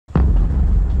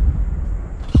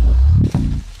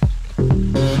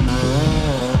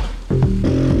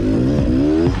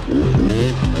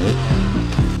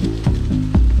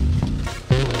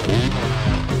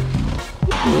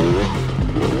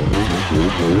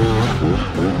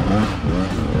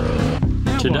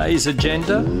Today's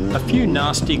agenda, a few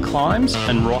nasty climbs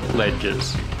and rock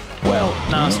ledges. Well,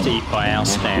 nasty by our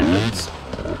standards.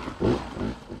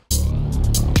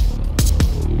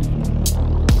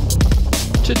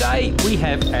 Today we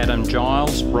have Adam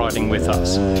Giles riding with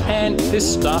us, and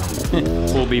this stuff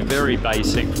will be very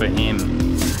basic for him.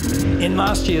 In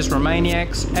last year's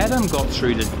Romaniacs, Adam got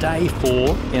through to day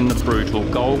 4 in the brutal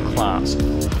gold class.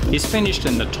 He's finished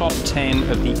in the top 10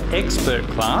 of the expert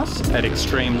class at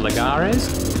Extreme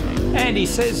Lagares, and he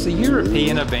says the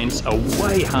European events are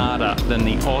way harder than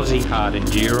the Aussie hard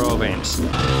enduro events.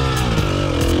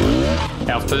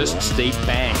 Our first steep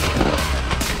bank.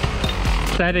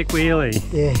 Static wheelie.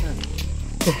 Yeah.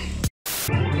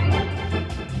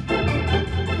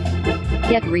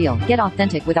 Get real, get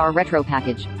authentic with our retro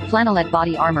package. Flannelette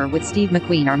body armor with Steve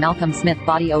McQueen or Malcolm Smith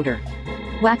body odor.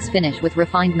 Wax finish with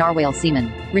refined narwhal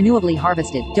semen. Renewably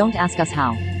harvested, don't ask us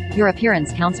how. Your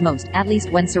appearance counts most, at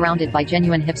least when surrounded by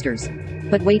genuine hipsters.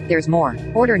 But wait, there's more.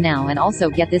 Order now and also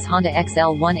get this Honda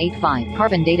XL 185,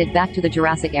 carbon dated back to the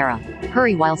Jurassic era.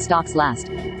 Hurry while stocks last.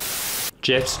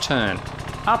 Jeff's turn.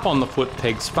 Up on the foot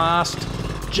pegs fast,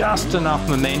 just enough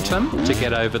momentum to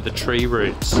get over the tree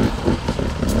roots.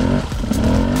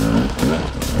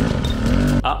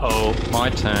 Uh-oh, my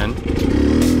turn.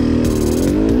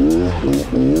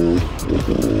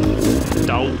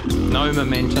 Dull, no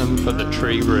momentum for the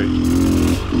tree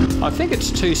root. I think it's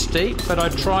too steep, but I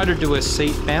try to do a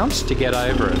seat bounce to get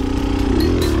over it.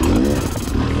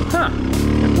 Huh,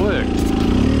 it worked.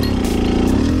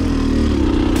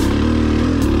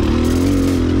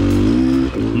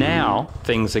 Now,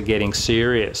 things are getting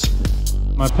serious.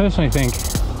 I personally think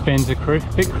Ben's a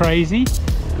bit crazy,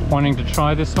 wanting to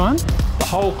try this one. The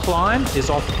whole climb is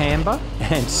off camber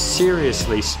and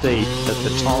seriously steep at the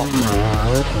top.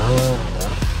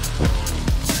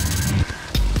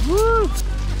 Woo!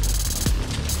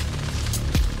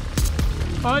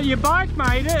 Oh, your bike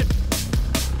made it!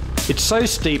 It's so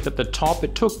steep at the top,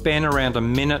 it took Ben around a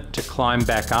minute to climb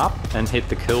back up and hit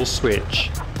the kill switch.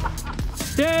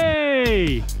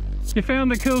 Yay! You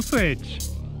found the kill switch.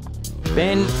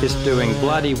 Ben is doing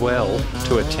bloody well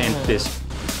to attempt this.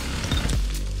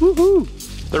 Woohoo!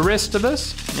 The rest of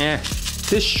us,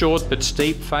 this short but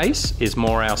steep face is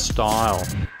more our style.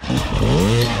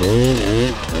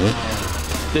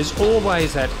 There's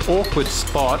always that awkward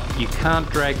spot you can't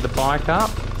drag the bike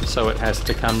up, so it has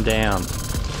to come down.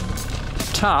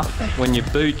 Tough when your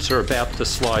boots are about to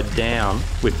slide down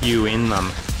with you in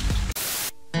them.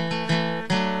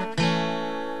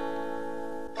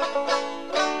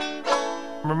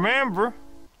 Remember,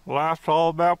 life's all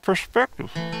about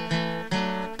perspective.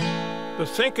 The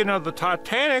sinking of the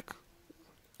Titanic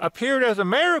appeared as a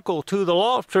miracle to the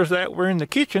lobsters that were in the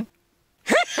kitchen.